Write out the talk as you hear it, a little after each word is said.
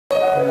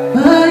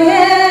but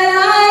yet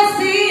I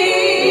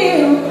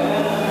still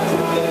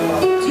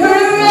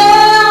turn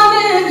around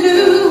and do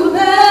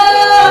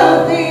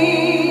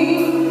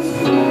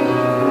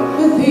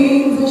the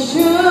things I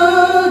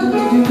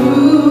shouldn't do,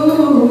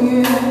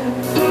 yeah.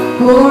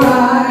 For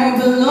I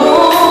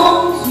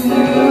belong to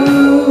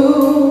you,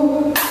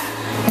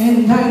 and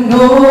I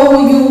know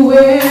you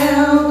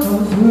will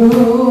come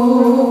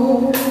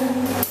through.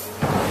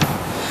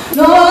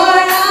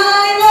 Lord,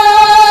 I know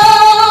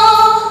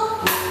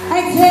I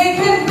take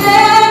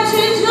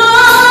advantage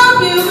of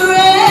your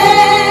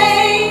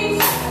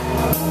grace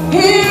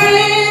here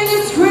in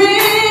this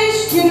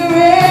Christian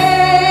race,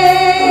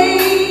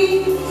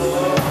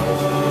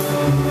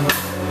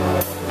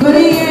 but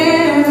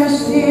yet I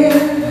still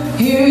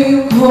hear you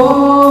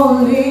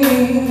calling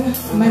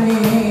my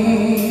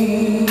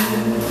name.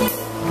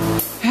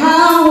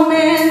 How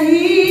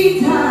many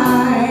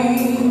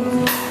times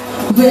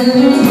will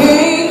it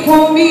take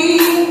for me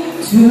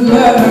to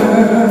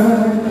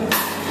learn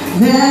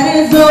that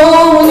it's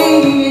only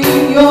in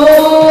your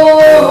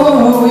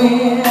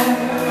will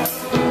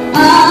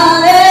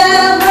I'll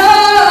ever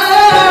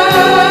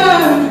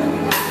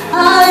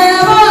earn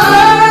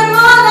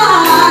my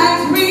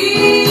life's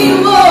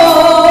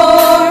reward,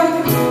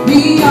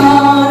 the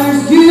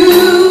honors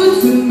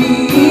due to me,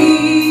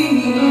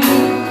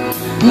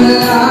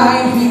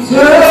 life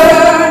eternally,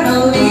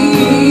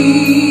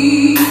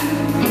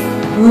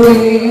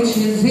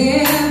 riches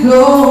in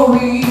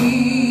glory.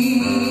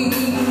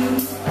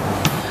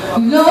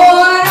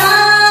 Lord,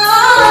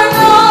 I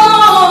know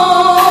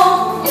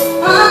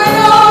I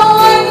don't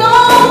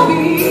belong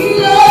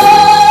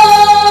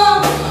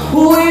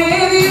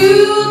with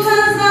you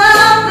 'cause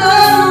I've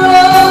done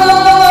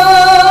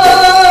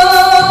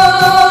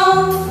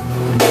wrong,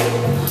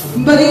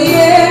 but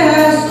yet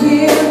I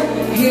still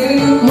hear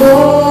you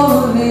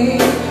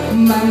calling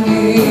my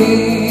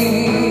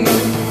name.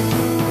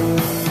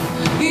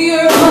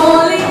 You're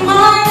calling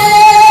my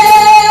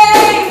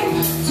name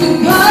to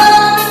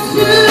come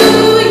into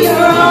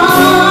your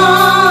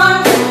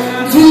arms,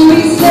 to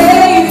be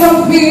saved from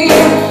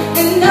fear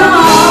and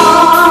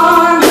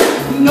harm.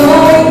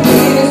 Knowing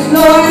this,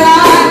 Lord,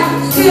 I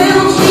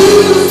still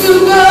choose to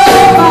go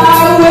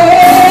my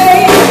way.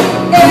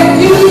 And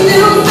you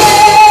still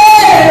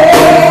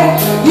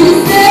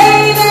say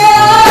that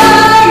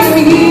I am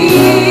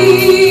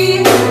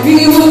He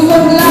who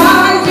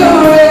supplies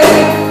your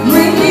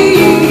every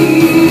need.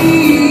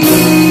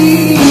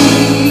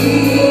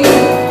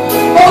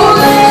 Oh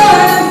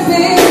Lord, I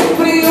sin,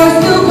 but you're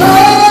still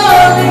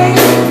calling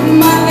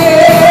my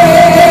name.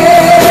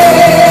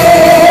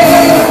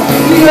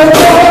 You're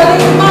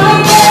calling my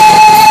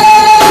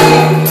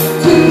name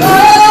to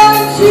come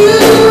into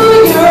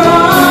your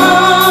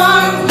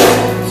arms,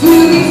 to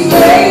be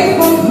saved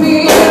from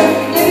fear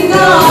and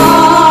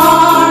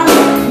harm.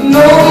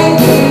 Knowing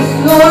this,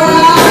 Lord,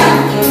 I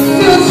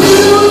still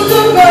choose to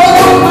go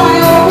my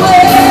own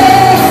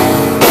way.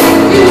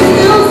 You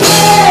still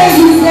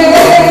say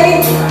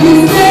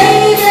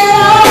that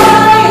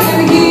I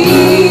am He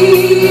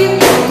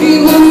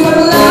who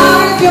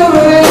supplies your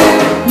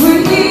every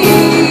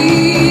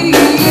need.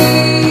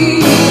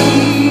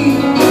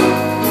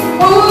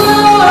 Oh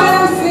Lord,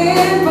 I've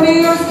sinned, but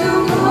you're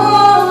still calling.